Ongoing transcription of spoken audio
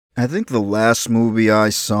I think the last movie I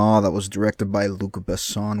saw that was directed by Luc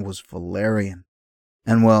Besson was Valerian.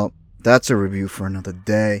 And well, that's a review for another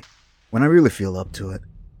day, when I really feel up to it.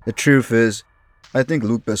 The truth is, I think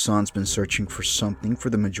Luc Besson's been searching for something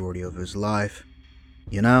for the majority of his life.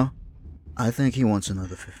 You know, I think he wants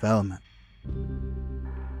another Fifth Element.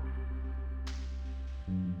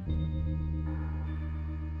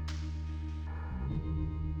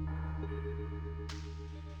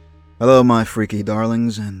 Hello, my freaky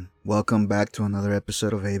darlings, and welcome back to another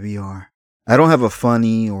episode of ABR. I don't have a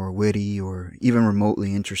funny or witty or even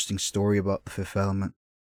remotely interesting story about the Fifth Element.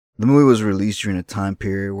 The movie was released during a time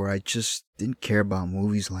period where I just didn't care about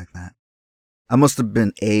movies like that. I must have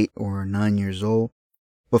been 8 or 9 years old,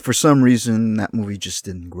 but for some reason that movie just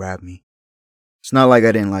didn't grab me. It's not like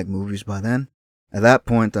I didn't like movies by then. At that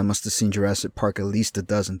point, I must have seen Jurassic Park at least a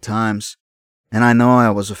dozen times, and I know I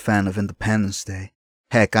was a fan of Independence Day.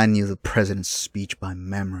 Heck, I knew the president's speech by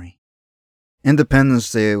memory.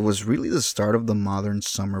 Independence Day was really the start of the modern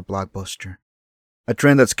summer blockbuster, a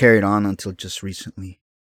trend that's carried on until just recently.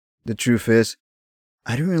 The truth is,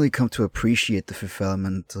 I didn't really come to appreciate the Fifth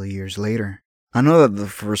Element until years later. I know that the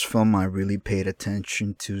first film I really paid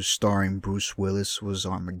attention to starring Bruce Willis was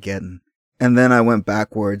Armageddon, and then I went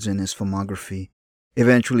backwards in his filmography,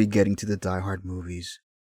 eventually getting to the Die Hard movies.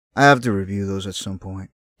 I have to review those at some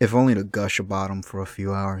point, if only to gush about them for a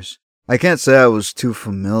few hours. I can't say I was too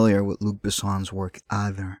familiar with Luc Besson's work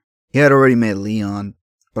either. He had already made Leon,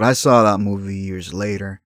 but I saw that movie years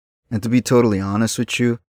later, and to be totally honest with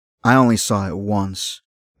you, I only saw it once,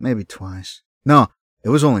 maybe twice. No, it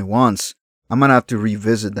was only once. I might have to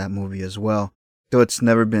revisit that movie as well, though it's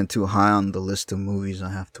never been too high on the list of movies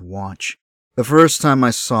I have to watch. The first time I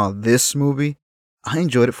saw this movie, I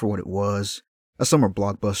enjoyed it for what it was. A summer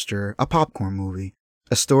blockbuster, a popcorn movie.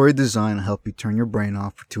 A story designed to help you turn your brain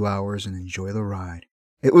off for 2 hours and enjoy the ride.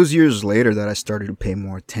 It was years later that I started to pay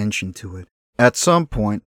more attention to it. At some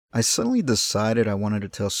point, I suddenly decided I wanted to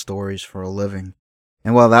tell stories for a living.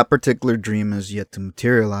 And while that particular dream has yet to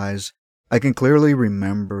materialize, I can clearly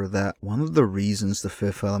remember that one of the reasons the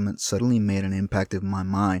Fifth Element suddenly made an impact in my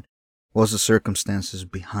mind was the circumstances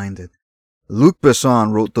behind it. Luc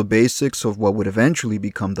Besson wrote the basics of what would eventually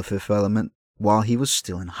become the Fifth Element while he was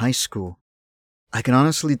still in high school. I can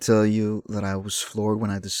honestly tell you that I was floored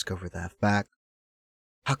when I discovered that fact.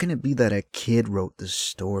 How can it be that a kid wrote this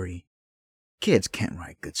story? Kids can't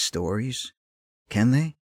write good stories, can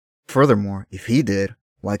they? Furthermore, if he did,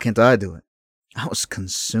 why can't I do it? I was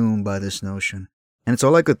consumed by this notion, and it's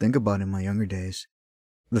all I could think about in my younger days.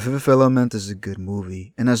 The Fifth Element is a good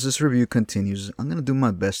movie, and as this review continues, I'm going to do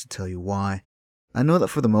my best to tell you why. I know that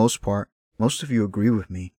for the most part, most of you agree with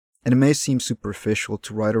me, and it may seem superficial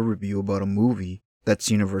to write a review about a movie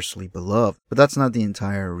that's universally beloved, but that's not the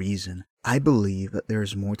entire reason. I believe that there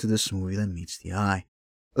is more to this movie than meets the eye.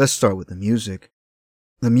 Let's start with the music.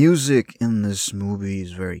 The music in this movie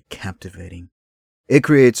is very captivating. It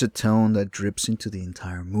creates a tone that drips into the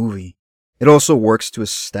entire movie. It also works to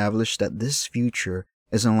establish that this future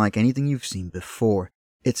is unlike anything you've seen before.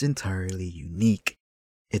 It's entirely unique.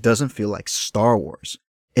 It doesn't feel like Star Wars.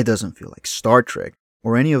 It doesn't feel like Star Trek,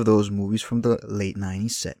 or any of those movies from the late 90s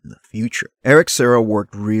set in the future. Eric Serra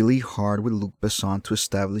worked really hard with Luc Besson to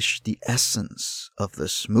establish the essence of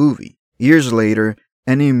this movie. Years later,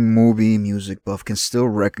 any movie music buff can still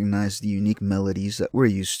recognize the unique melodies that were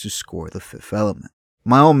used to score The Fifth Element.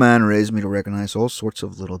 My old man raised me to recognize all sorts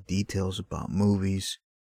of little details about movies.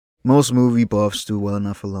 Most movie buffs do well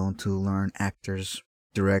enough alone to learn actors,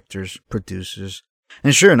 directors, producers,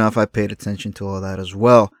 and sure enough, I paid attention to all that as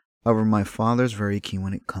well. However, my father's very keen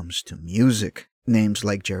when it comes to music. Names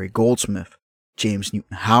like Jerry Goldsmith, James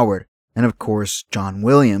Newton Howard, and of course John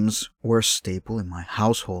Williams were a staple in my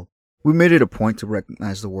household. We made it a point to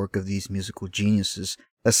recognize the work of these musical geniuses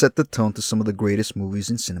that set the tone to some of the greatest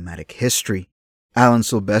movies in cinematic history. Alan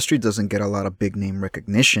Silvestri doesn't get a lot of big name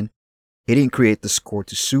recognition. He didn't create the score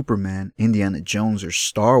to Superman, Indiana Jones, or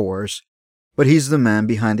Star Wars, but he's the man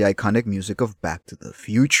behind the iconic music of Back to the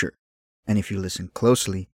Future. And if you listen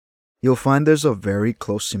closely, you'll find there's a very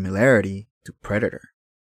close similarity to Predator.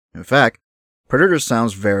 In fact, Predator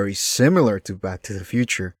sounds very similar to Back to the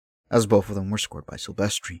Future, as both of them were scored by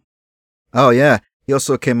Silvestri. Oh yeah, he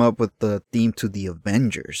also came up with the theme to The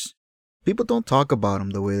Avengers. People don't talk about him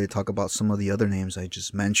the way they talk about some of the other names I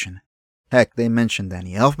just mentioned. Heck, they mention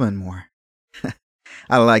Danny Elfman more.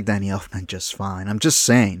 I like Danny Elfman just fine, I'm just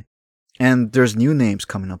saying. And there's new names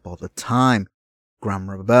coming up all the time. Graham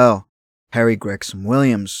Rebel, Harry Gregson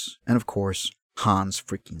Williams, and of course, Hans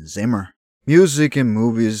freaking Zimmer. Music in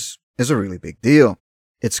movies is a really big deal.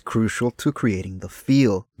 It's crucial to creating the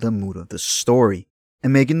feel, the mood of the story.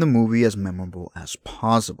 and making the movie as memorable as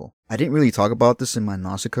possible. I didn't really talk about this in my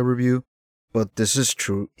Nausicaa review, but this is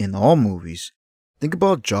true in all movies. Think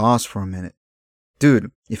about Jaws for a minute.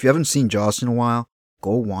 Dude, if you haven't seen Jaws in a while,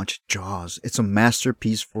 go watch Jaws. It's a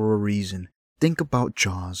masterpiece for a reason. Think about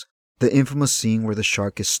Jaws, the infamous scene where the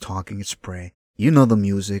shark is stalking its prey. You know the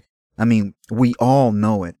music. I mean, we all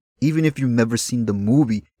know it. Even if you've never seen the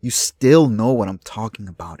movie, you still know what I'm talking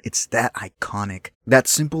about. It's that iconic. That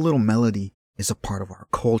simple little melody is a part of our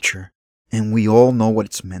culture, and we all know what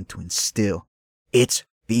it's meant to instill. It's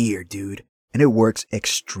fear, dude, and it works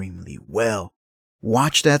extremely well.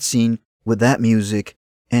 Watch that scene with that music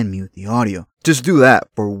and mute the audio. Just do that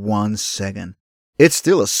for 1 second. It's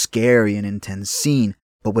still a scary and intense scene,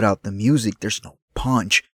 but without the music, there's no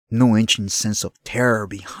punch, no inching sense of terror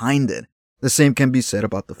behind it. The same can be said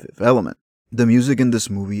about The Fifth Element. The music in this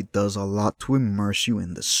movie does a lot to immerse you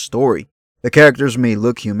in the story. The characters may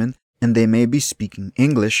look human, and they may be speaking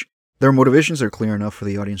English. Their motivations are clear enough for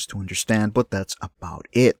the audience to understand, but that's about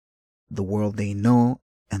it. The world they know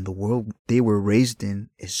and the world they were raised in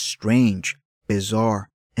is strange, bizarre,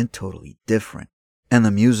 and totally different. And the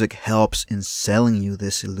music helps in selling you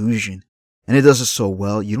this illusion, and it does it so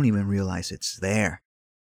well you don't even realize it's there.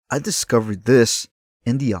 I discovered this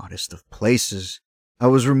in the oddest of places. I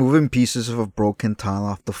was removing pieces of a broken tile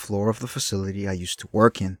off the floor of the facility I used to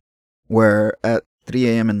work in, where at 3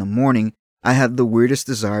 a.m. in the morning, I had the weirdest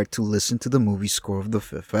desire to listen to the movie score of The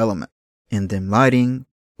Fifth Element. In dim lighting,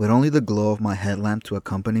 with only the glow of my headlamp to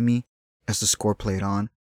accompany me as the score played on,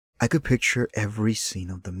 I could picture every scene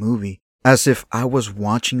of the movie, as if I was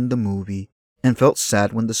watching the movie and felt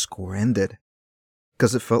sad when the score ended,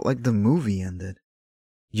 because it felt like the movie ended.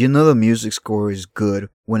 You know the music score is good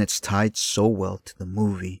when it's tied so well to the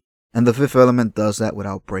movie, and The Fifth Element does that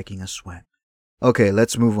without breaking a sweat. Okay,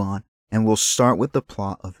 let's move on, and we'll start with the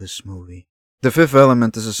plot of this movie. The Fifth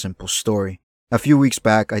Element is a simple story. A few weeks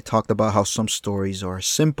back, I talked about how some stories are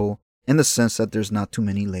simple in the sense that there's not too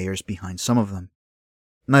many layers behind some of them.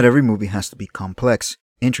 Not every movie has to be complex,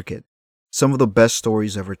 intricate. Some of the best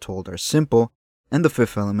stories ever told are simple, and The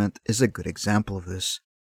Fifth Element is a good example of this.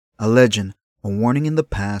 A legend, a warning in the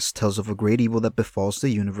past, tells of a great evil that befalls the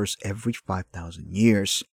universe every 5,000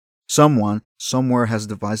 years. Someone, somewhere has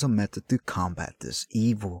devised a method to combat this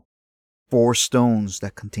evil. 4 stones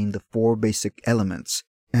that contain the 4 basic elements,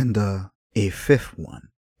 and a 5th one,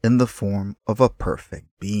 in the form of a perfect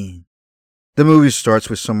being. The movie starts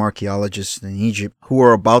with some archaeologists in Egypt who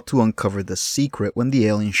are about to uncover the secret when the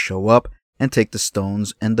aliens show up and take the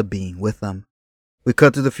stones and the being with them. We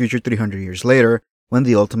cut to the future 300 years later, when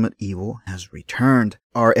the ultimate evil has returned.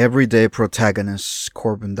 Our everyday protagonist,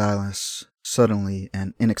 Corbin Dallas, suddenly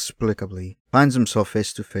and inexplicably finds himself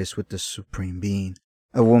face to face with this supreme being,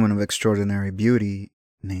 a woman of extraordinary beauty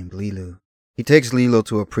named Lilu. He takes Lilo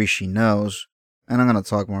to a priest she knows, and I'm going to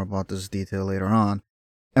talk more about this detail later on,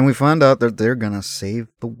 and we find out that they're going to save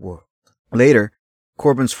the world. Later,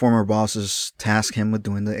 Corbin's former bosses task him with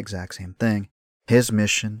doing the exact same thing. His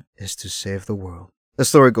mission is to save the world. The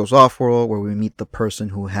story goes off-world, where we meet the person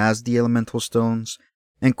who has the elemental stones,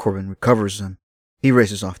 and Corbin recovers them. He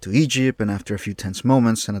races off to Egypt, and after a few tense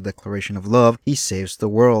moments and a declaration of love, he saves the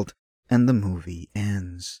world, and the movie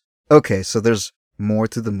ends. Okay, so there's more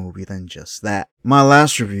to the movie than just that. My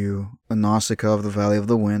last review, A Nausicaa of the Valley of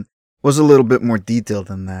the Wind, was a little bit more detailed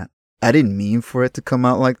than that. I didn't mean for it to come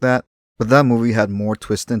out like that, but that movie had more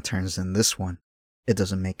twists and turns than this one. It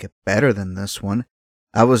doesn't make it better than this one.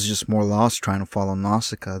 I was just more lost trying to follow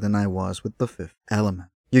Nausicaa than I was with The Fifth Element.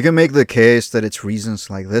 You can make the case that it's reasons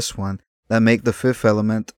like this one that make The Fifth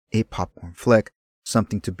Element a popcorn flick,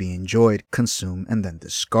 something to be enjoyed, consumed, and then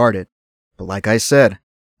discarded. But like I said,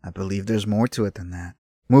 I believe there's more to it than that.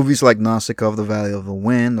 Movies like Nausicaa of the Valley of the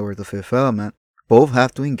Wind or The Fifth Element both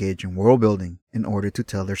have to engage in world building in order to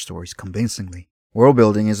tell their stories convincingly. World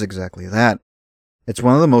building is exactly that. It's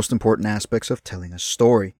one of the most important aspects of telling a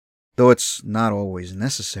story, though it's not always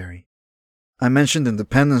necessary. I mentioned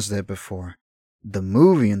Independence Day before. The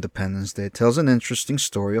movie Independence Day tells an interesting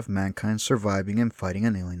story of mankind surviving and fighting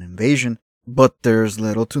an alien invasion, but there's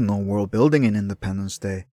little to no world building in Independence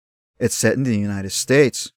Day. It's set in the United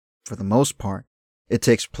States, for the most part. It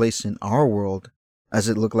takes place in our world, as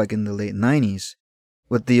it looked like in the late 90s,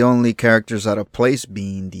 with the only characters out of place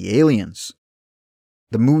being the aliens.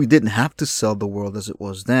 The movie didn't have to sell the world as it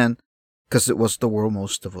was then, because it was the world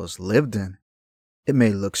most of us lived in. It may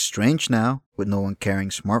look strange now, with no one carrying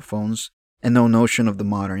smartphones and no notion of the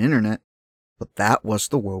modern internet, but that was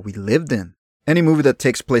the world we lived in. Any movie that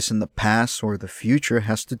takes place in the past or the future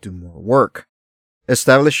has to do more work.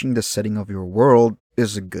 Establishing the setting of your world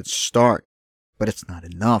is a good start, but it's not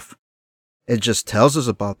enough. It just tells us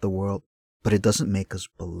about the world, but it doesn't make us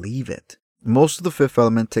believe it. Most of the Fifth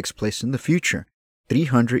Element takes place in the future,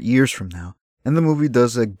 300 years from now, and the movie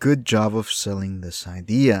does a good job of selling this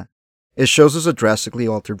idea. It shows us a drastically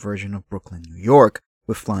altered version of Brooklyn, New York,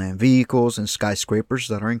 with flying vehicles and skyscrapers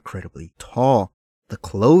that are incredibly tall. The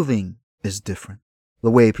clothing is different.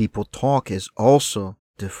 The way people talk is also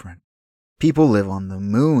different. People live on the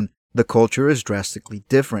moon. The culture is drastically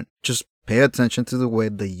different. Just pay attention to the way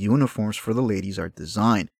the uniforms for the ladies are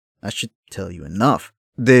designed. That should tell you enough.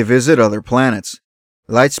 They visit other planets.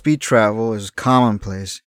 Lightspeed travel is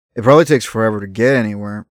commonplace. It probably takes forever to get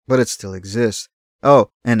anywhere, but it still exists.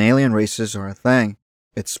 Oh, and alien races are a thing.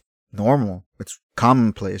 It's normal. It's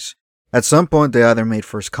commonplace. At some point they either made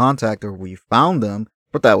first contact or we found them,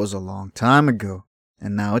 but that was a long time ago.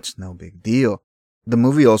 And now it's no big deal. The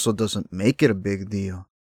movie also doesn't make it a big deal.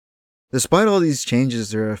 Despite all these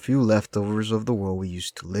changes, there are a few leftovers of the world we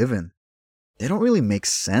used to live in. They don't really make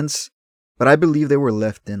sense, but I believe they were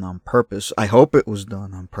left in on purpose. I hope it was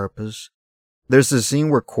done on purpose. There's a scene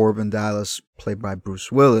where Corbin Dallas, played by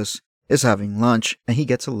Bruce Willis, is having lunch and he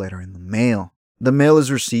gets a letter in the mail. The mail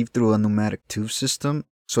is received through a pneumatic tube system,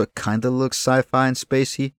 so it kinda looks sci-fi and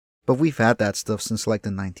spacey, but we've had that stuff since like the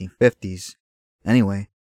 1950s. Anyway,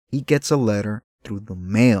 he gets a letter through the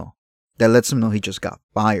mail that lets him know he just got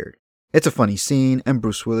fired. It's a funny scene, and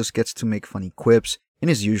Bruce Willis gets to make funny quips in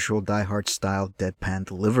his usual Die Hard style deadpan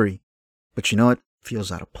delivery. But you know, it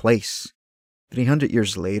feels out of place. 300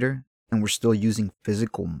 years later, and we're still using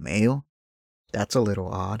physical mail? That's a little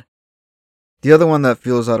odd. The other one that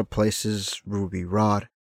feels out of place is Ruby Rhod.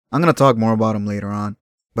 I'm going to talk more about him later on,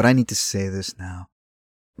 but I need to say this now.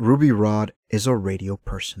 Ruby Rhod is a radio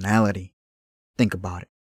personality. Think about it.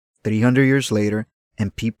 300 years later,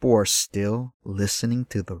 and people are still listening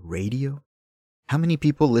to the radio? How many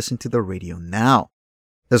people listen to the radio now?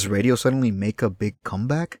 Does radio suddenly make a big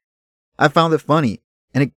comeback? I found it funny,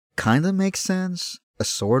 and it kinda makes sense,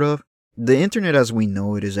 sort of. The internet as we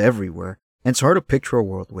know it is everywhere, and it's hard to picture a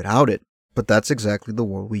world without it, but that's exactly the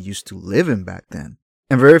world we used to live in back then,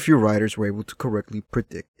 and very few writers were able to correctly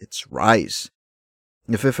predict its rise.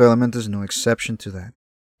 The Fifth Element is no exception to that.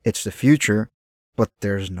 It's the future, but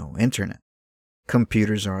there's no internet.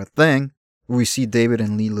 Computers are a thing. We see David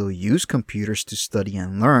and Lilo use computers to study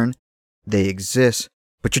and learn. They exist,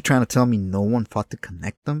 but you're trying to tell me no one thought to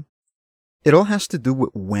connect them? It all has to do with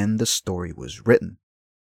when the story was written.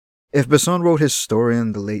 If Besson wrote his story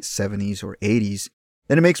in the late 70s or 80s,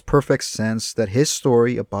 then it makes perfect sense that his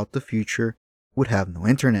story about the future would have no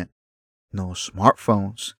internet, no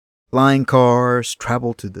smartphones, flying cars,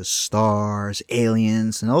 travel to the stars,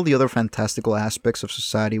 aliens, and all the other fantastical aspects of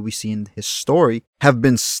society we see in his story have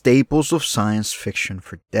been staples of science fiction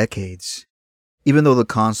for decades. Even though the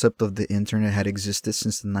concept of the internet had existed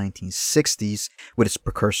since the 1960s, with its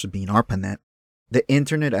precursor being ARPANET, the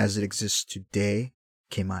internet as it exists today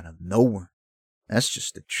came out of nowhere. That's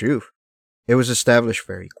just the truth. It was established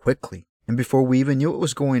very quickly, and before we even knew what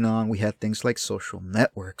was going on, we had things like social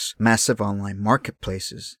networks, massive online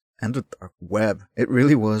marketplaces, and the dark web. It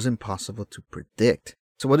really was impossible to predict.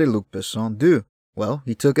 So what did Luc Besson do? Well,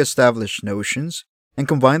 he took established notions and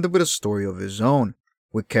combined them with a story of his own,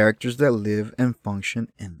 with characters that live and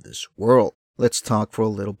function in this world. Let's talk for a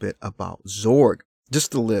little bit about Zorg.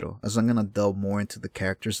 Just a little, as I'm going to delve more into the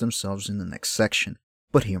characters themselves in the next section.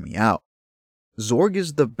 But hear me out. Zorg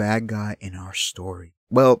is the bad guy in our story.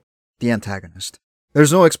 Well, the antagonist.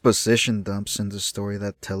 There's no exposition dumps in the story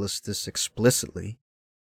that tell us this explicitly,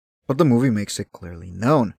 but the movie makes it clearly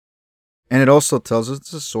known. And it also tells us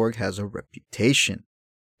that Zorg has a reputation.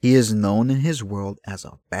 He is known in his world as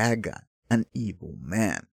a bad guy, an evil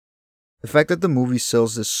man. The fact that the movie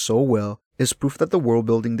sells this so well is proof that the world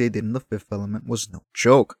building they did in The Fifth Element was no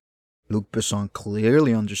joke. Luc Besson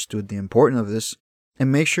clearly understood the importance of this and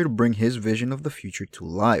made sure to bring his vision of the future to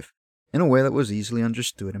life in a way that was easily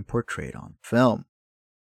understood and portrayed on film.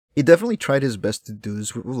 He definitely tried his best to do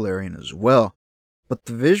this with Valerian as well, but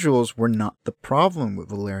the visuals were not the problem with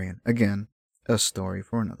Valerian. Again, a story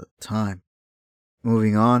for another time.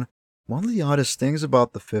 Moving on, one of the oddest things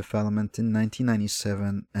about The Fifth Element in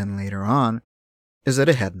 1997 and later on is that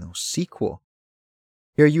it had no sequel.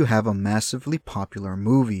 Here you have a massively popular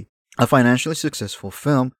movie, a financially successful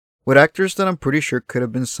film, with actors that I'm pretty sure could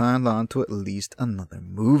have been signed on to at least another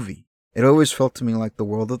movie. It always felt to me like the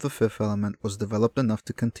world of The Fifth Element was developed enough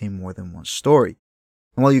to contain more than one story.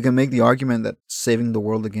 And while you can make the argument that saving the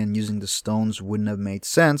world again using the stones wouldn't have made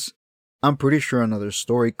sense, I'm pretty sure another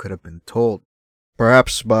story could have been told.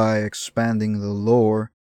 Perhaps by expanding the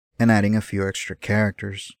lore and adding a few extra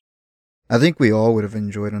characters. I think we all would have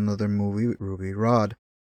enjoyed another movie with Ruby Rhod.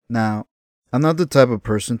 Now, I'm not the type of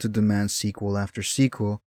person to demand sequel after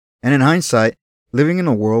sequel, and in hindsight, living in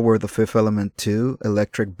a world where The Fifth Element 2,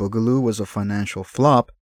 Electric Boogaloo, was a financial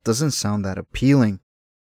flop doesn't sound that appealing.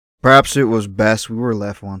 Perhaps it was best we were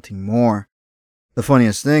left wanting more. The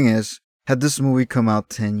funniest thing is, had this movie come out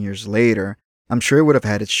 10 years later, I'm sure it would have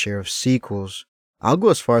had its share of sequels. I'll go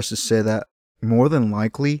as far as to say that, more than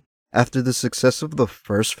likely, after the success of the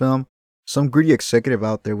first film, some greedy executive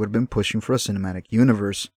out there would have been pushing for a cinematic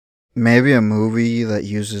universe. Maybe a movie that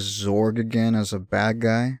uses Zorg again as a bad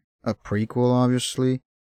guy. A prequel, obviously.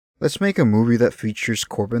 Let's make a movie that features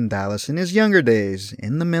Corbin Dallas in his younger days,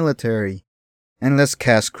 in the military. And let's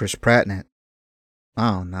cast Chris Pratt in it.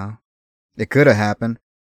 I don't know. It could have happened.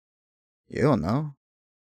 You don't know.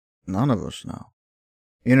 None of us know.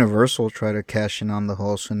 Universal tried to cash in on the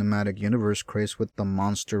whole cinematic universe craze with the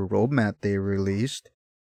monster roadmap they released.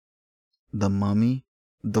 The Mummy,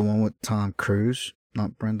 the one with Tom Cruise,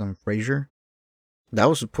 not Brendan Fraser. That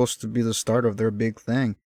was supposed to be the start of their big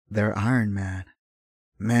thing, their Iron Man.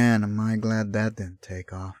 Man, am I glad that didn't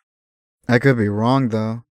take off. I could be wrong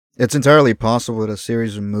though. It's entirely possible that a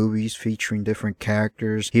series of movies featuring different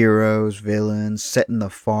characters, heroes, villains, set in the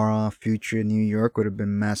far-off future New York would have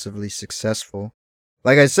been massively successful.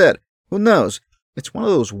 Like I said, who knows? It's one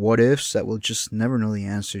of those what-ifs that we'll just never know the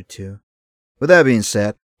answer to. With that being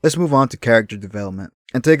said, let's move on to character development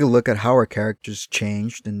and take a look at how our characters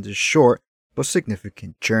changed in this short but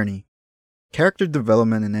significant journey. Character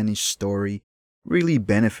development in any story really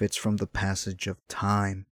benefits from the passage of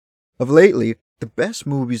time. Of lately, the best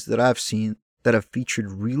movies that I've seen that have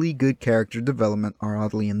featured really good character development are,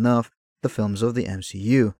 oddly enough, the films of the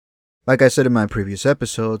MCU. Like I said in my previous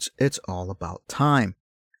episodes, it's all about time.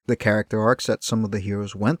 The character arcs that some of the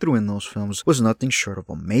heroes went through in those films was nothing short of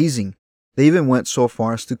amazing. They even went so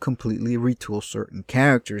far as to completely retool certain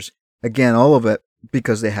characters. Again, all of it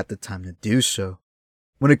because they had the time to do so.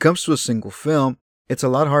 When it comes to a single film, it's a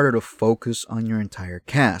lot harder to focus on your entire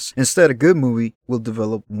cast. Instead, a good movie will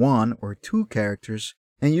develop one or two characters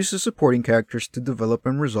and use the supporting characters to develop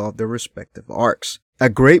and resolve their respective arcs. A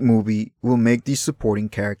great movie will make these supporting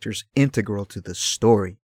characters integral to the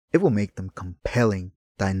story. It will make them compelling,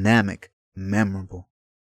 dynamic, memorable.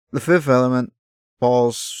 The Fifth Element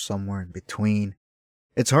falls somewhere in between.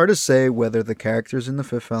 It's hard to say whether the characters in The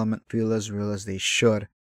Fifth Element feel as real as they should.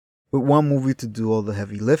 With one movie to do all the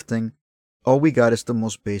heavy lifting, all we got is the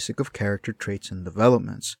most basic of character traits and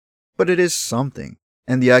developments. But it is something,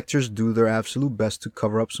 and the actors do their absolute best to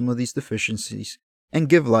cover up some of these deficiencies and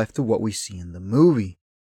give life to what we see in the movie.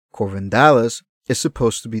 Corbin Dallas is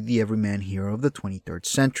supposed to be the everyman hero of the 23rd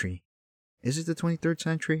century. Is it the 23rd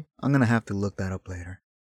century? I'm gonna have to look that up later.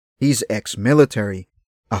 He's ex-military,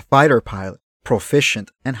 a fighter pilot,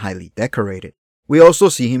 proficient, and highly decorated. We also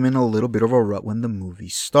see him in a little bit of a rut when the movie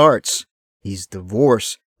starts. He's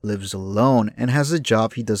divorced, lives alone, and has a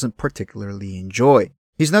job he doesn't particularly enjoy.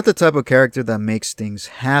 He's not the type of character that makes things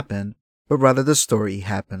happen, but rather the story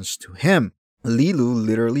happens to him. Leeloo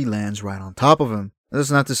literally lands right on top of him.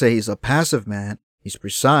 That's not to say he's a passive man. He's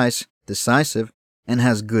precise, decisive, and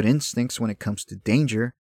has good instincts when it comes to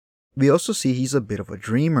danger. We also see he's a bit of a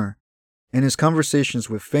dreamer. In his conversations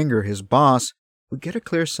with Finger, his boss, we get a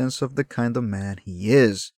clear sense of the kind of man he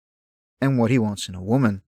is, and what he wants in a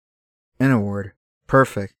woman. In a word,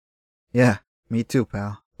 perfect. Yeah, me too,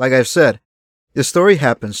 pal. Like I've said, the story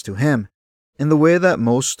happens to him, in the way that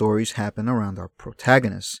most stories happen around our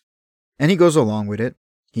protagonists. And he goes along with it.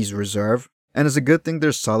 He's reserved, and it's a good thing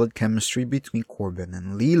there's solid chemistry between Corbin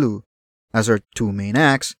and Leeloo. As our two main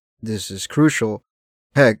acts, this is crucial.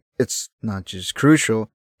 Heck, it's not just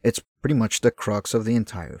crucial, it's pretty much the crux of the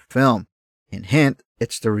entire film. Hint,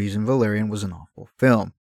 it's the reason Valerian was an awful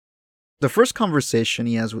film. The first conversation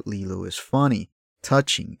he has with Leeloo is funny,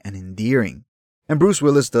 touching, and endearing. And Bruce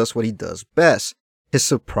Willis does what he does best. His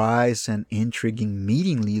surprise and intriguing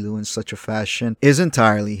meeting Leeloo in such a fashion is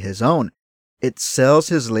entirely his own. It sells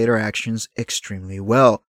his later actions extremely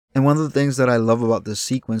well. And one of the things that I love about this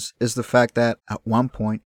sequence is the fact that, at one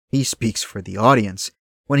point, he speaks for the audience.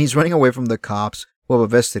 When he's running away from the cops, who have a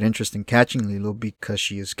vested interest in catching Leeloo because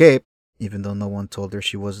she escaped, even though no one told her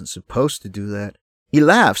she wasn't supposed to do that, he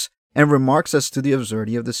laughs and remarks as to the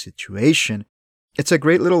absurdity of the situation. It's a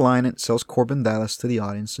great little line and sells Corbin Dallas to the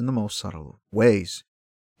audience in the most subtle of ways.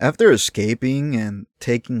 After escaping and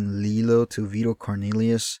taking Leeloo to Vito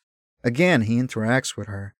Cornelius, again he interacts with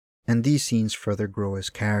her, and these scenes further grow his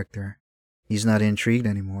character. He's not intrigued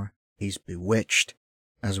anymore, he's bewitched,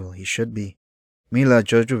 as well he should be. Mila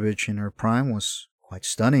Jovovich in her prime was quite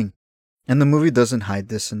stunning, and the movie doesn't hide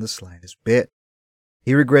this in the slightest bit.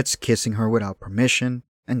 He regrets kissing her without permission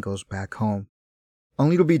and goes back home.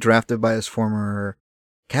 only to be drafted by his former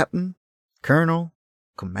captain, colonel,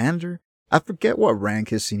 commander. I forget what rank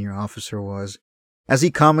his senior officer was. As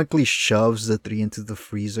he comically shoves the three into the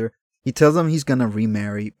freezer, he tells them he's gonna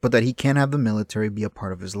remarry, but that he can't have the military be a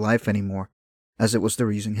part of his life anymore, as it was the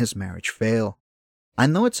reason his marriage failed. I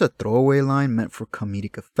know it's a throwaway line meant for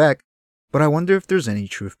comedic effect, but I wonder if there's any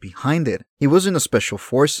truth behind it. He was in the special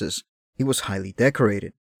forces. He was highly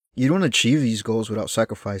decorated. You don't achieve these goals without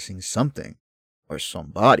sacrificing something. Or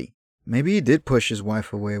somebody. Maybe he did push his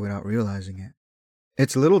wife away without realizing it.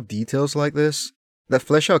 It's little details like this that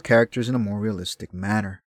flesh out characters in a more realistic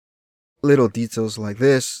manner. Little details like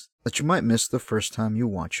this that you might miss the first time you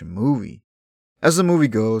watch a movie. As the movie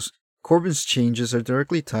goes, Corbin's changes are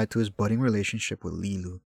directly tied to his budding relationship with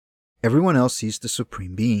Leeloo. Everyone else sees the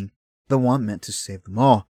Supreme Being, the one meant to save them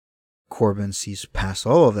all. Corbin sees past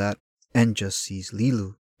all of that and just sees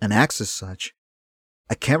Leeloo and acts as such.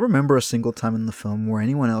 I can't remember a single time in the film where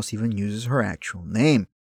anyone else even uses her actual name.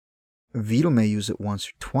 Vito may use it once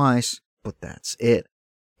or twice, but that's it.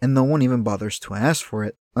 And no one even bothers to ask for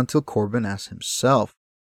it until Corbin asks himself.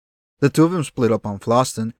 The two of them split up on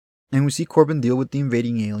Floston, and we see Corbin deal with the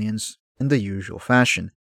invading aliens in the usual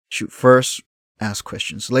fashion. Shoot first, ask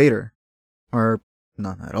questions later. Or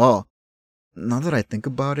none at all. Now that I think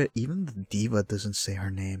about it, even the diva doesn't say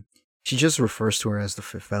her name. She just refers to her as the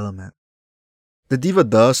Fifth Element. The diva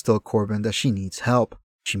does tell Corbin that she needs help.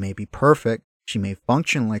 She may be perfect, she may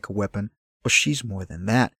function like a weapon, but she's more than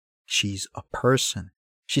that. She's a person.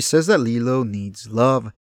 She says that Leeloo needs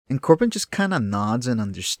love, and Corbin just kinda nods and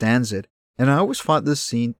understands it. And I always thought this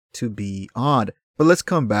scene to be odd, but let's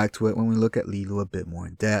come back to it when we look at Leeloo a bit more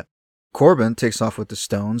in depth. Corbin takes off with the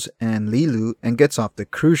stones and Leeloo and gets off the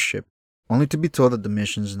cruise ship, only to be told that the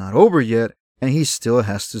mission's not over yet and he still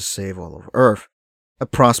has to save all of Earth, a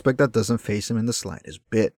prospect that doesn't faze him in the slightest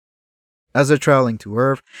bit. As they're traveling to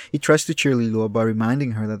Earth, he tries to cheer Leeloo up by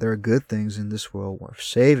reminding her that there are good things in this world worth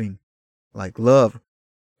saving, like love.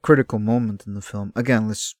 Critical moment in the film. Again,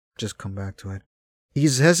 let's just come back to it.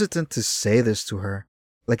 He's hesitant to say this to her,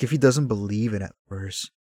 like if he doesn't believe it at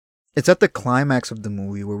first. It's at the climax of the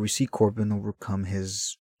movie where we see Corbin overcome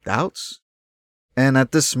his doubts. And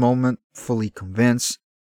at this moment, fully convinced,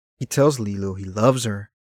 he tells Leeloo he loves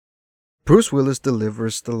her. Bruce Willis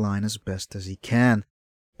delivers the line as best as he can,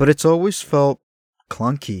 but it's always felt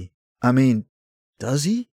clunky. I mean, does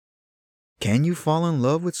he? Can you fall in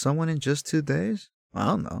love with someone in just 2 days? I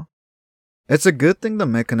don't know. It's a good thing the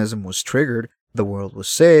mechanism was triggered, the world was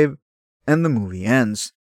saved, and the movie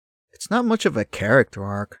ends. It's not much of a character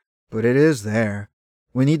arc, but it is there.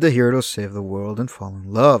 We need the hero to save the world and fall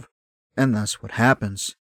in love, and that's what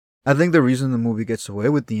happens. I think the reason the movie gets away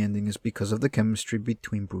with the ending is because of the chemistry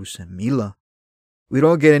between Bruce and Mila. We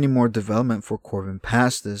don't get any more development for Corbin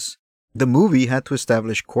past this. The movie had to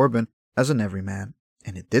establish Corbin as an everyman,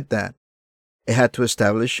 and it did that. It had to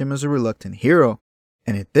establish him as a reluctant hero,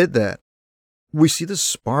 and it did that. We see the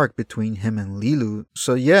spark between him and Leeloo,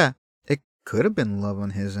 so yeah, it could have been love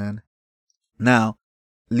on his end. Now,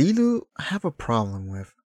 Leeloo I have a problem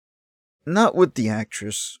with. Not with the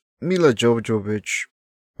actress, Mila Jovovich,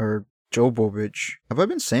 or Jovovich. Have I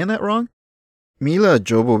been saying that wrong? Mila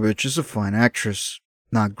Jovovich is a fine actress.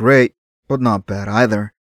 Not great, but not bad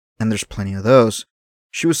either. And there's plenty of those.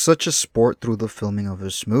 She was such a sport through the filming of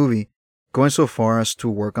this movie, going so far as to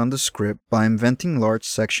work on the script by inventing large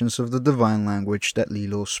sections of the divine language that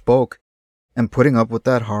Leeloo spoke, and putting up with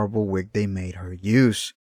that horrible wig they made her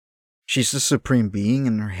use. She's the Supreme Being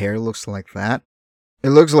and her hair looks like that. It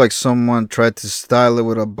looks like someone tried to style it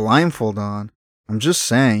with a blindfold on. I'm just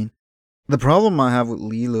saying. The problem I have with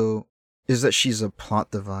Leeloo is that she's a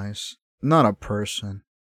plot device, not a person.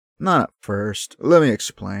 Not at first. Let me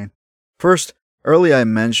explain. First, earlier I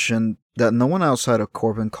mentioned that no one outside of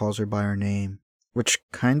Corbin calls her by her name, which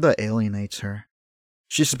kinda alienates her.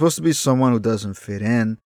 She's supposed to be someone who doesn't fit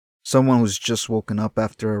in, someone who's just woken up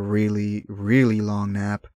after a really, really long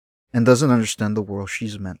nap, and doesn't understand the world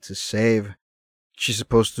she's meant to save. She's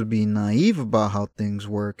supposed to be naive about how things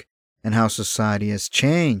work, and how society has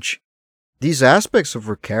changed. These aspects of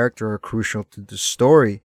her character are crucial to the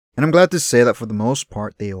story, and I'm glad to say that for the most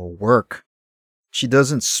part they all work. She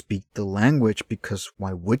doesn't speak the language because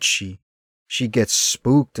why would she? She gets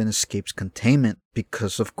spooked and escapes containment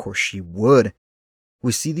because of course she would.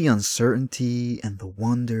 We see the uncertainty and the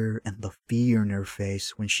wonder and the fear in her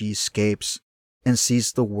face when she escapes and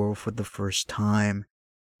sees the world for the first time.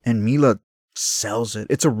 And Mila sells it.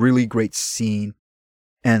 It's a really great scene.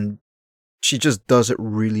 And she just does it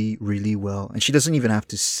really, really well. And she doesn't even have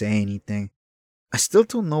to say anything. I still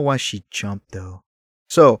don't know why she jumped though.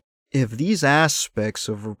 So, If these aspects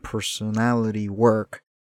of her personality work,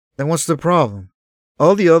 then what's the problem?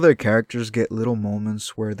 All the other characters get little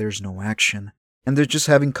moments where there's no action, and they're just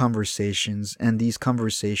having conversations, and these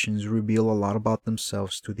conversations reveal a lot about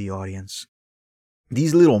themselves to the audience.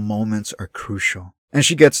 These little moments are crucial, and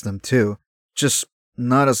she gets them too, just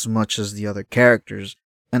not as much as the other characters,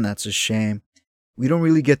 and that's a shame. We don't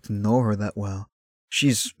really get to know her that well.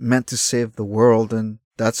 She's meant to save the world, and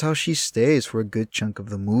that's how she stays for a good chunk of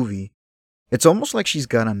the movie. It's almost like she's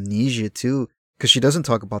got amnesia too, because she doesn't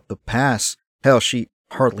talk about the past. Hell, she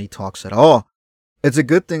hardly talks at all. It's a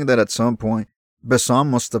good thing that at some point, Besson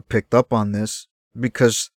must have picked up on this,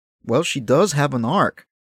 because, well, she does have an arc,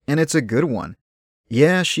 and it's a good one.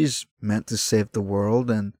 Yeah, she's meant to save the world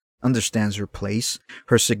and understands her place,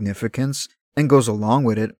 her significance, and goes along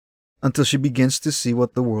with it until she begins to see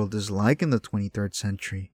what the world is like in the 23rd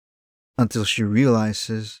century. Until she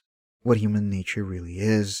realizes what human nature really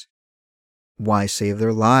is. Why save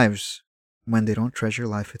their lives when they don't treasure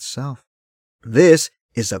life itself? This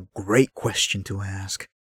is a great question to ask.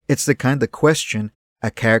 It's the kind of question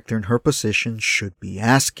a character in her position should be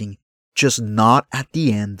asking, just not at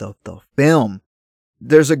the end of the film.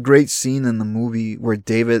 There's a great scene in the movie where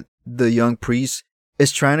David, the young priest,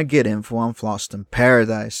 is trying to get info on Fhloston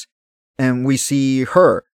Paradise, and we see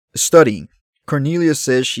her studying. Cornelia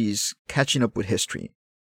says she's catching up with history.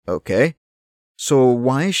 Okay, so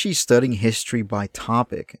why is she studying history by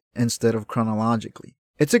topic instead of chronologically?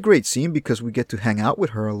 It's a great scene because we get to hang out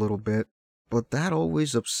with her a little bit, but that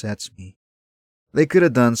always upsets me. They could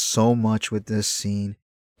have done so much with this scene.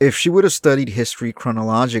 If she would have studied history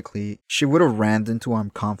chronologically, she would have ran into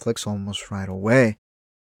armed conflicts almost right away.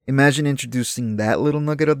 Imagine introducing that little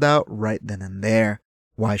nugget of doubt right then and there.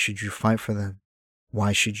 Why should you fight for them?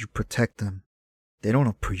 Why should you protect them? They don't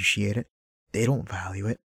appreciate it. They don't value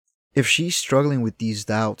it. If she's struggling with these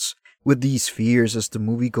doubts, with these fears as the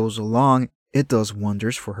movie goes along, it does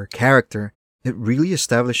wonders for her character. It really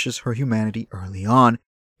establishes her humanity early on.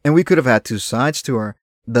 And we could have had two sides to her.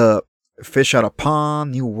 The fish out of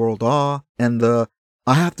pond, new world awe, and the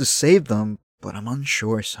I have to save them, but I'm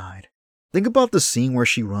unsure side. Think about the scene where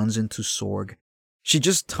she runs into Sorg. She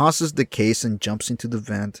just tosses the case and jumps into the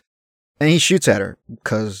vent. And he shoots at her,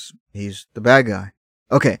 because he's the bad guy.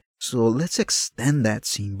 Okay, so let's extend that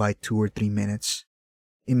scene by 2 or 3 minutes.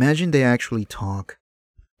 Imagine they actually talk.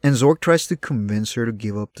 And Zorg tries to convince her to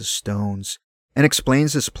give up the stones, and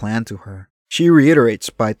explains his plan to her. She reiterates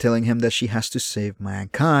by telling him that she has to save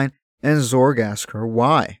mankind, and Zorg asks her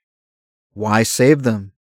why. Why save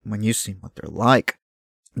them, when you see what they're like?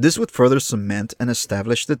 This would further cement and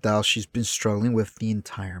establish the doubt she's been struggling with the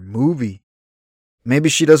entire movie. Maybe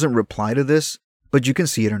she doesn't reply to this, but you can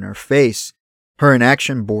see it in her face. Her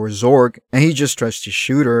inaction bores Zorg, and he just tries to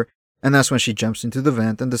shoot her, and that's when she jumps into the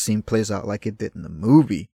vent and the scene plays out like it did in the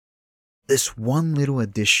movie. This one little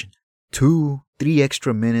addition, 2, 3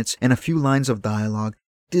 extra minutes, and a few lines of dialogue,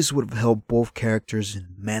 this would have helped both characters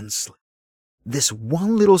immensely. This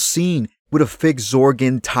one little scene would have fixed Zorg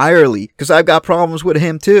entirely, because I've got problems with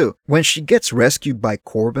him too. When she gets rescued by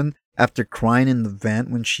Corbin after crying in the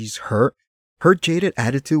vent when she's hurt, her jaded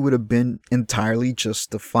attitude would have been entirely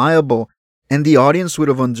justifiable, and the audience would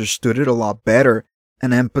have understood it a lot better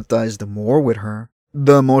and empathized more with her.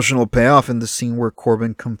 The emotional payoff in the scene where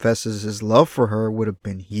Corbin confesses his love for her would have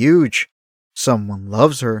been huge. Someone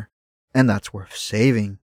loves her, and that's worth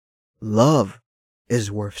saving. Love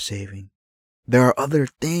is worth saving. There are other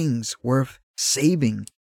things worth saving.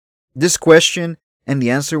 This question and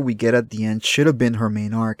the answer we get at the end should have been her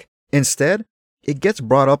main arc. Instead, it gets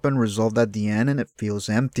brought up and resolved at the end and it feels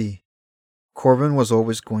empty. Corbin was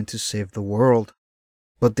always going to save the world,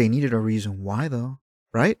 but they needed a reason why though,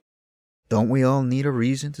 right? Don't we all need a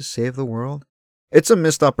reason to save the world? It's a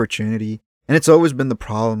missed opportunity, and it's always been the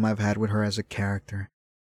problem I've had with her as a character.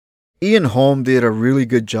 Ian Holm did a really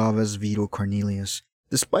good job as Vito Cornelius,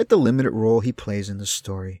 despite the limited role he plays in the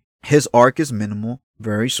story. His arc is minimal,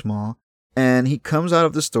 very small, and he comes out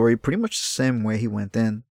of the story pretty much the same way he went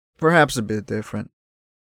in, perhaps a bit different.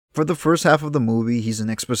 For the first half of the movie, he's an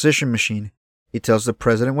exposition machine. He tells the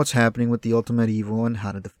president what's happening with the ultimate evil and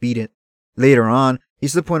how to defeat it. Later on,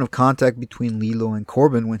 he's the point of contact between Lilo and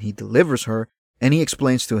Corbin when he delivers her, and he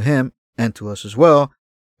explains to him, and to us as well,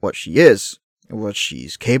 what she is, what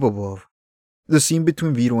she's capable of. The scene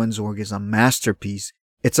between Vito and Zorg is a masterpiece.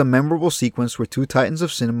 It's a memorable sequence where two titans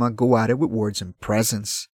of cinema go at it with words and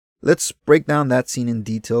presence. Let's break down that scene in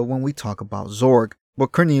detail when we talk about Zorg,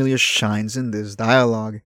 but Cornelius shines in this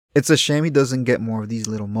dialogue. It's a shame he doesn't get more of these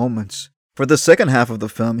little moments. For the second half of the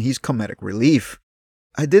film, he's comedic relief.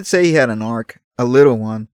 I did say he had an arc, a little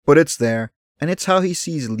one, but it's there, and it's how he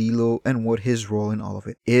sees Lilo and what his role in all of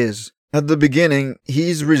it is. At the beginning,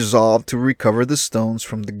 he's resolved to recover the stones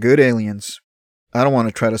from the good aliens. I don't want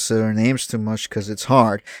to try to say their names too much because it's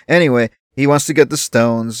hard. Anyway, he wants to get the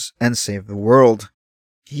stones and save the world.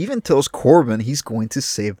 He even tells Corbin he's going to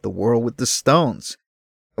save the world with the stones.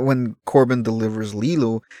 When Corbin delivers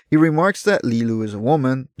Lilo, he remarks that Lilo is a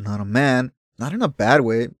woman, not a man. Not in a bad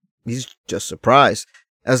way, he's just surprised.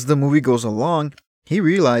 As the movie goes along, he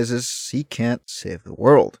realizes he can't save the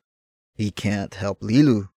world. He can't help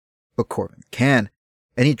Lilo, but Corbin can.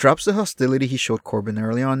 And he drops the hostility he showed Corbin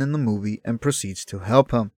early on in the movie and proceeds to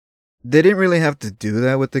help him. They didn't really have to do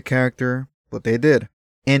that with the character, but they did.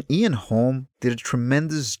 And Ian Holm did a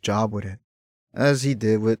tremendous job with it, as he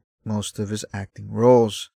did with most of his acting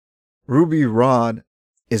roles. Ruby Rhod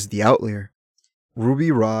is the outlier.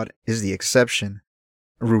 Ruby Rhod is the exception.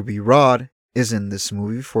 Ruby Rhod is in this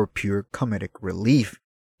movie for pure comedic relief.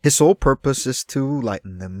 His sole purpose is to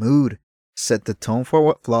lighten the mood, set the tone for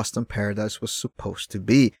what Fhloston Paradise was supposed to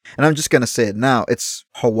be. And I'm just gonna say it now, it's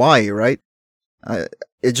Hawaii, right?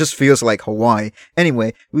 It just feels like Hawaii.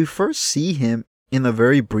 Anyway, we first see him in a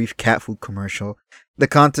very brief cat food commercial, the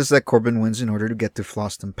contest that Corbin wins in order to get to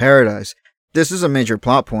Fhloston Paradise. This is a major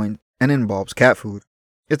plot point and involves cat food.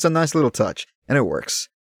 It's a nice little touch, and it works.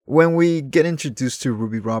 When we get introduced to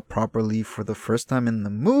Ruby Rhod properly for the first time in the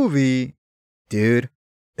movie, dude,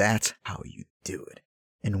 that's how you do it.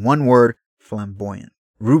 In one word, flamboyant.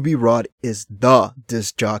 Ruby Rhod is the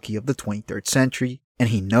disc jockey of the 23rd century, and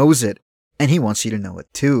he knows it, and he wants you to know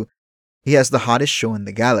it too. He has the hottest show in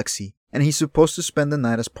the galaxy, and he's supposed to spend the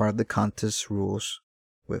night as part of the contest rules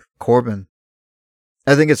with Corbin.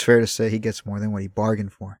 I think it's fair to say he gets more than what he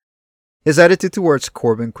bargained for. His attitude towards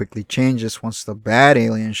Corbin quickly changes once the bad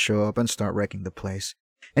aliens show up and start wrecking the place,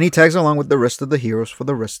 and he tags along with the rest of the heroes for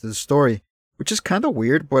the rest of the story, which is kinda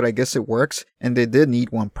weird, but I guess it works, and they did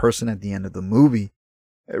need one person at the end of the movie.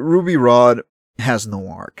 Ruby Rhod has no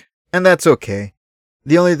arc, and that's okay.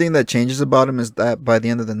 The only thing that changes about him is that by the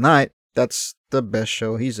end of the night, that's the best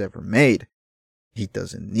show he's ever made. He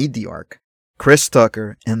doesn't need the arc. Chris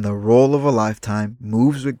Tucker, in the role of a lifetime,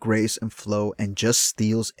 moves with grace and flow and just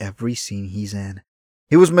steals every scene he's in.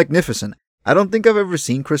 He was magnificent. I don't think I've ever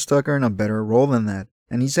seen Chris Tucker in a better role than that,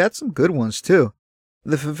 and he's had some good ones too.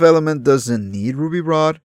 The Fifth Element doesn't need Ruby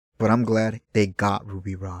Rhod, but I'm glad they got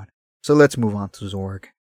Ruby Rhod. So let's move on to Zorg.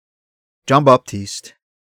 Jean-Baptiste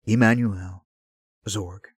Emmanuel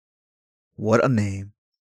Zorg. What a name.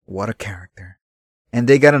 What a character. And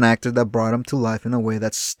they got an actor that brought him to life in a way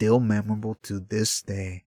that's still memorable to this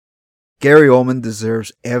day. Gary Oldman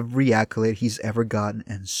deserves every accolade he's ever gotten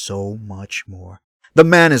and so much more. The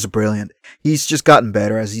man is brilliant. He's just gotten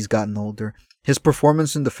better as he's gotten older. His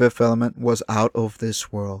performance in The Fifth Element was out of this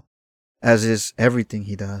world, as is everything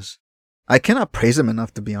he does. I cannot praise him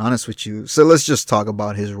enough, to be honest with you, so let's just talk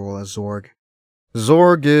about his role as Zorg.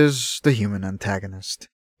 Zorg is the human antagonist.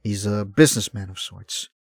 He's a businessman of sorts,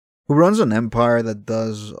 who runs an empire that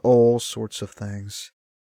does all sorts of things.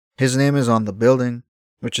 His name is on the building,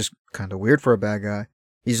 which is kinda weird for a bad guy.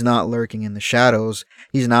 He's not lurking in the shadows.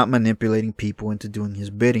 He's not manipulating people into doing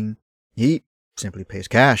his bidding. He simply pays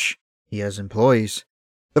cash. He has employees.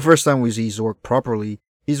 The first time we see Zorg properly,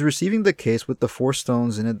 he's receiving the case with the 4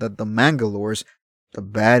 stones in it that the Mangalores, the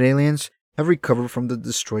bad aliens, have recovered from the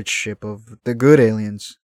destroyed ship of the good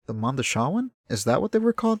aliens. The Mondoshawan? Is that what they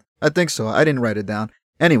were called? I think so. I didn't write it down.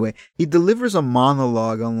 Anyway, he delivers a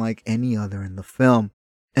monologue unlike any other in the film,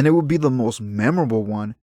 and it would be the most memorable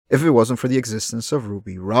one if it wasn't for the existence of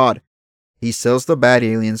Ruby Rhod. He sells the bad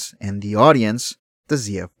aliens and the audience the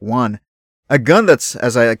ZF-1, a gun that's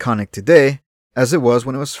as iconic today as it was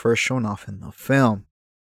when it was first shown off in the film.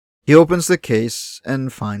 He opens the case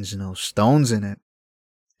and finds no stones in it.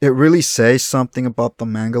 It really says something about the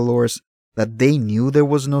Mangalores that they knew there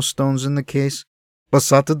was no stones in the case, but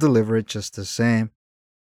sought to deliver it just the same.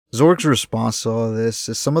 Zorg's response to all this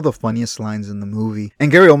is some of the funniest lines in the movie,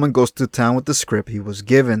 and Gary Oldman goes to town with the script he was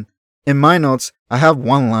given. In my notes, I have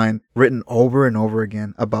one line written over and over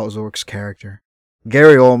again about Zorg's character.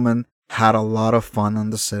 Gary Oldman had a lot of fun on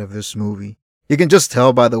the set of this movie. You can just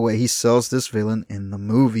tell by the way he sells this villain in the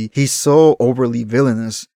movie. He's so overly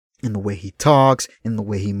villainous in the way he talks, in the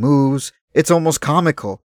way he moves. It's almost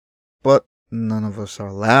comical. But none of us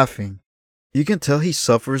are laughing. You can tell he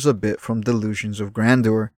suffers a bit from delusions of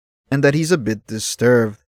grandeur, and that he's a bit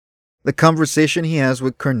disturbed. The conversation he has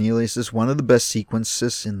with Cornelius is one of the best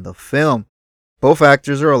sequences in the film. Both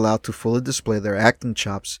actors are allowed to fully display their acting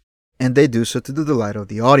chops, and they do so to the delight of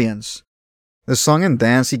the audience. The song and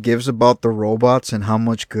dance he gives about the robots and how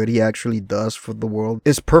much good he actually does for the world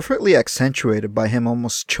is perfectly accentuated by him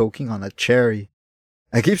almost choking on a cherry.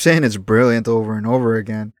 I keep saying it's brilliant over and over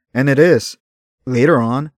again, and it is. Later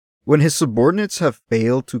on, when his subordinates have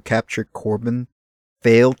failed to capture Corbin,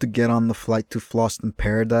 failed to get on the flight to Floston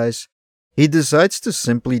Paradise, he decides to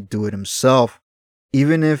simply do it himself,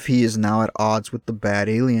 even if he is now at odds with the bad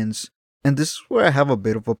aliens. And this is where I have a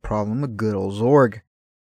bit of a problem with good old Zorg.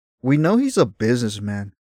 We know he's a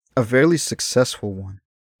businessman, a fairly successful one.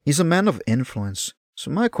 He's a man of influence,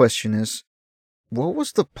 so my question is, what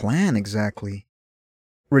was the plan exactly?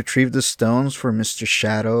 Retrieve the stones for Mr.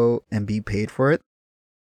 Shadow and be paid for it?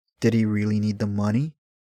 Did he really need the money?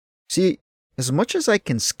 See, as much as I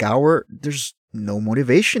can scour, there's no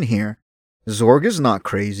motivation here. Zorg is not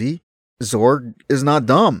crazy. Zorg is not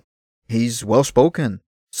dumb. He's well-spoken,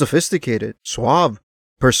 sophisticated, suave,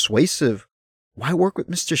 persuasive. Why work with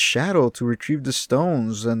Mr. Shadow to retrieve the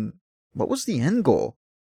stones, and what was the end goal?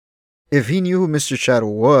 If he knew who Mr. Shadow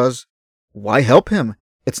was, why help him?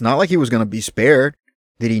 It's not like he was going to be spared.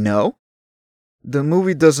 Did he know? The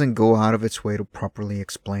movie doesn't go out of its way to properly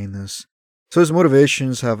explain this, so his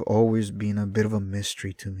motivations have always been a bit of a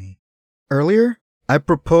mystery to me. Earlier, I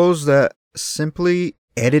proposed that simply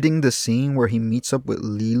editing the scene where he meets up with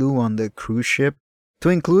Leeloo on the cruise ship to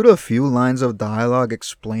include a few lines of dialogue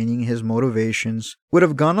explaining his motivations would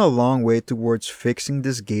have gone a long way towards fixing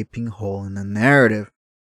this gaping hole in the narrative.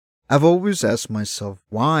 I've always asked myself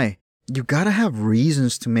why. You gotta have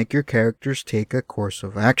reasons to make your characters take a course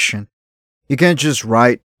of action. You can't just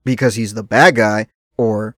write because he's the bad guy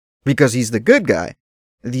or because he's the good guy.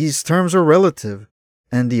 These terms are relative,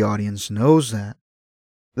 and the audience knows that.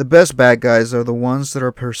 The best bad guys are the ones that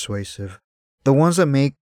are persuasive, the ones that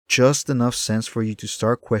make just enough sense for you to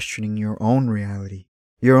start questioning your own reality,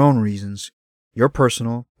 your own reasons, your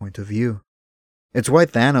personal point of view. It's why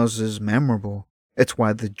Thanos is memorable. It's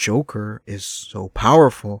why the Joker is so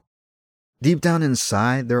powerful. Deep down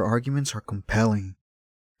inside, their arguments are compelling.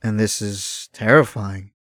 And this is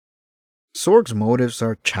terrifying. Zorg's motives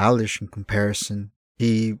are childish in comparison.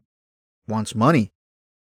 He wants money,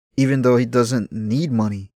 even though he doesn't need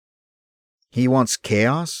money. He wants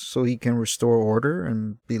chaos so he can restore order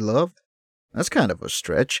and be loved. That's kind of a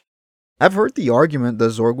stretch. I've heard the argument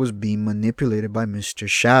that Zorg was being manipulated by Mr.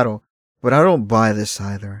 Shadow, but I don't buy this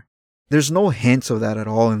either. There's no hints of that at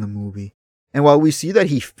all in the movie. And while we see that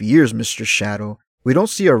he fears Mr. Shadow, we don't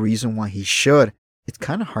see a reason why he should. It's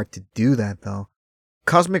kind of hard to do that though.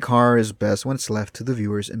 Cosmic horror is best when it's left to the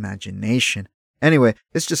viewer's imagination. Anyway,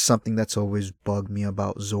 it's just something that's always bugged me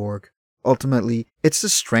about Zorg. Ultimately, it's the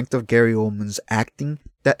strength of Gary Oldman's acting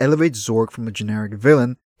that elevates Zorg from a generic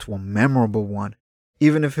villain to a memorable one,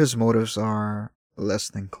 even if his motives are less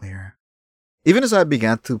than clear. Even as I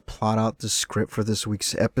began to plot out the script for this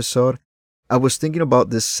week's episode, I was thinking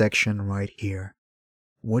about this section right here.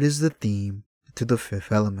 What is the theme to The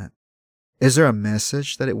Fifth Element? Is there a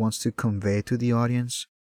message that it wants to convey to the audience?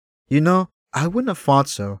 You know, I wouldn't have thought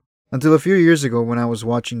so until a few years ago when I was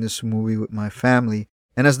watching this movie with my family,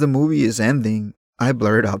 and as the movie is ending, I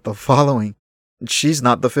blurted out the following: "She's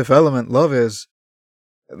not the fifth element, love is."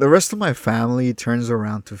 The rest of my family turns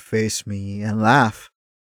around to face me and laugh.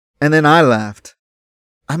 And then I laughed.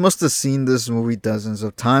 I must have seen this movie dozens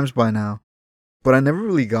of times by now, but I never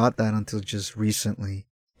really got that until just recently.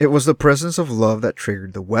 It was the presence of love that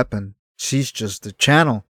triggered the weapon. She's just the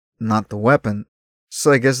channel, not the weapon.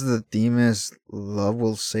 So I guess the theme is love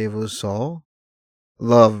will save us all?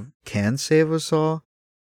 Love can save us all?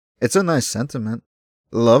 It's a nice sentiment.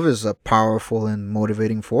 Love is a powerful and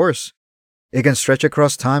motivating force. It can stretch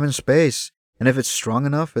across time and space, and if it's strong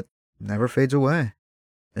enough, it never fades away.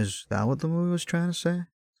 Is that what the movie was trying to say?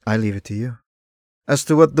 I leave it to you. As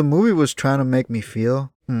to what the movie was trying to make me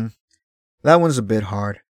feel, that one's a bit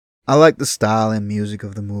hard. I like the style and music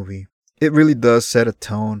of the movie. It really does set a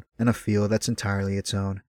tone and a feel that's entirely its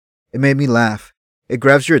own. It made me laugh. It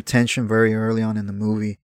grabs your attention very early on in the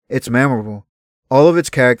movie. It's memorable. All of its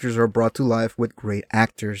characters are brought to life with great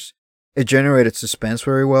actors. It generated suspense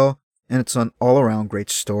very well, and it's an all-around great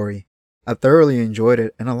story. I thoroughly enjoyed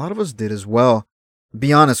it, and a lot of us did as well.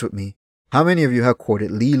 Be honest with me. How many of you have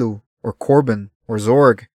quoted Leeloo, or Corbin, or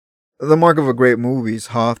Zorg? The mark of a great movie is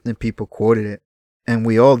how often people quoted it. And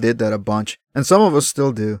we all did that a bunch, and some of us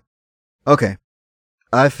still do. Okay,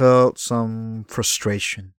 I felt some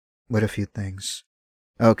frustration with a few things.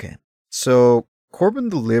 Okay, so Corbin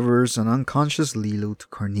delivers an unconscious Leeloo to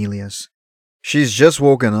Cornelius. She's just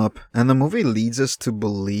woken up, and the movie leads us to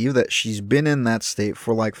believe that she's been in that state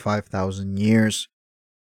for like 5,000 years.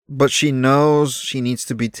 But she knows she needs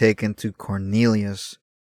to be taken to Cornelius.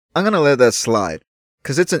 I'm gonna let that slide,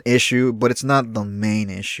 because it's an issue, but it's not the main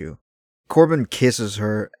issue. Corbin kisses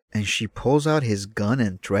her, and she pulls out his gun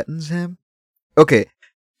and threatens him? Okay,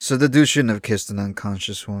 so the dude shouldn't have kissed an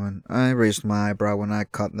unconscious woman. I raised my eyebrow when I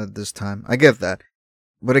caught that this time. I get that.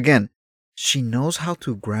 But again, she knows how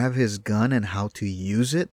to grab his gun and how to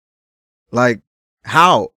use it? Like,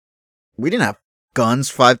 how? We didn't have guns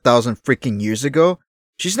 5,000 freaking years ago.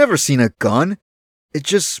 She's never seen a gun. It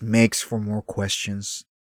just makes for more questions.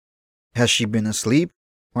 Has she been asleep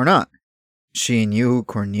or not? She knew who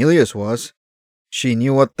Cornelius was. She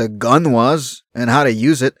knew what the gun was and how to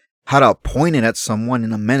use it, how to point it at someone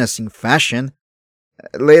in a menacing fashion.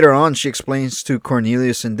 Later on, she explains to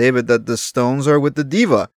Cornelius and David that the stones are with the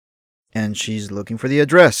diva, and she's looking for the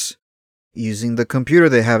address, using the computer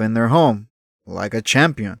they have in their home, like a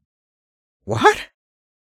champion. What?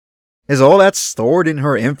 Is all that stored in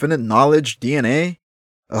her infinite knowledge DNA?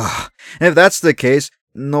 Ugh, if that's the case,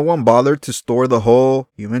 no one bothered to store the whole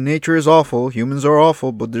human nature is awful, humans are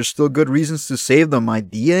awful, but there's still good reasons to save them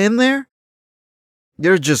idea in there?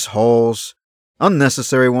 They're just holes.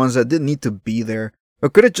 Unnecessary ones that didn't need to be there. Or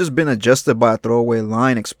could it just been adjusted by a throwaway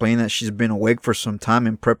line explaining that she's been awake for some time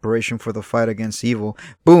in preparation for the fight against evil?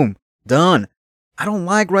 Boom. Done. I don't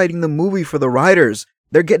like writing the movie for the writers.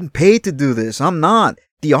 They're getting paid to do this. I'm not.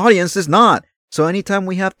 The audience is not. So anytime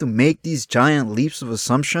we have to make these giant leaps of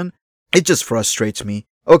assumption, it just frustrates me.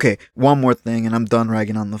 Okay, one more thing and I'm done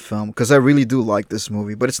ragging on the film, because I really do like this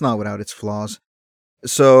movie, but it's not without its flaws.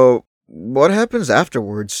 So, what happens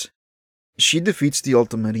afterwards? She defeats the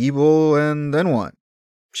ultimate evil, and then what?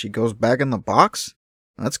 She goes back in the box?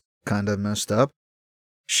 That's kinda messed up.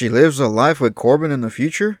 She lives a life with Corbin in the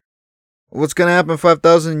future? What's gonna happen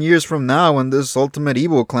 5,000 years from now when this ultimate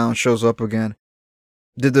evil clown shows up again?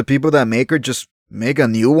 Did the people that make her just make a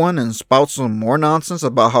new one and spout some more nonsense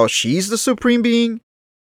about how she's the supreme being?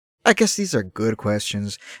 I guess these are good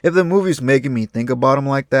questions, if the movie's making me think about them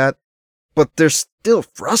like that. But they're still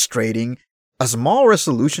frustrating. A small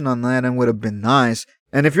resolution on that end would have been nice.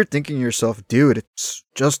 And if you're thinking to yourself, dude, it's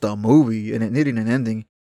just a movie and it needing an ending,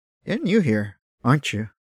 you're new here, aren't you?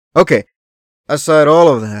 Okay, aside all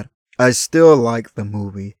of that, I still like the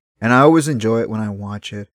movie, and I always enjoy it when I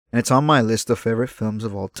watch it, and it's on my list of favorite films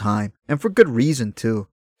of all time, and for good reason too.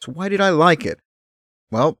 So why did I like it?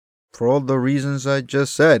 Well, for all the reasons I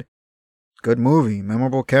just said. Good movie,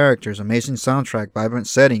 memorable characters, amazing soundtrack, vibrant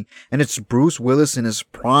setting, and it's Bruce Willis in his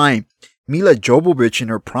prime. Mila Jovovich in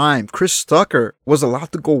her prime. Chris Tucker was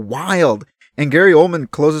allowed to go wild. And Gary Oldman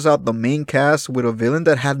closes out the main cast with a villain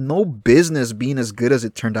that had no business being as good as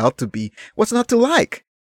it turned out to be. What's not to like?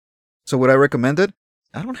 So would I recommend it?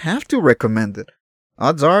 I don't have to recommend it.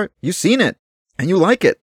 Odds are, you've seen it, and you like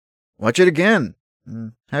it. Watch it again.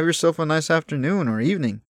 And have yourself a nice afternoon or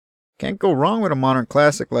evening. Can't go wrong with a modern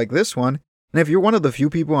classic like this one. And if you're one of the few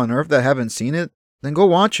people on Earth that haven't seen it, then go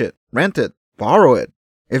watch it, rent it, borrow it.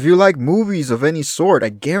 If you like movies of any sort, I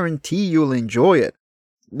guarantee you'll enjoy it.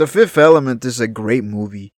 The Fifth Element is a great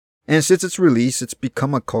movie, and since its release, it's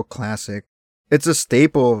become a cult classic. It's a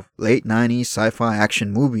staple of late 90s sci-fi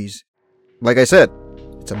action movies. Like I said,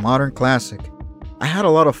 it's a modern classic. I had a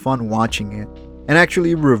lot of fun watching it, and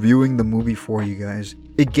actually reviewing the movie for you guys.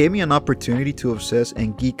 It gave me an opportunity to obsess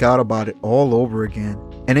and geek out about it all over again.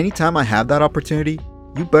 And anytime I have that opportunity,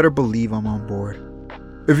 you better believe I'm on board.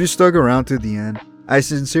 If you stuck around to the end, I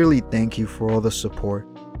sincerely thank you for all the support.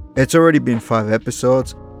 It's already been 5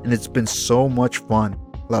 episodes, and it's been so much fun.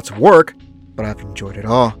 Lots of work, but I've enjoyed it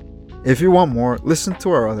all. If you want more, listen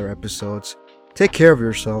to our other episodes. Take care of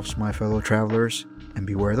yourselves, my fellow travelers, and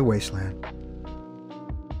beware the wasteland.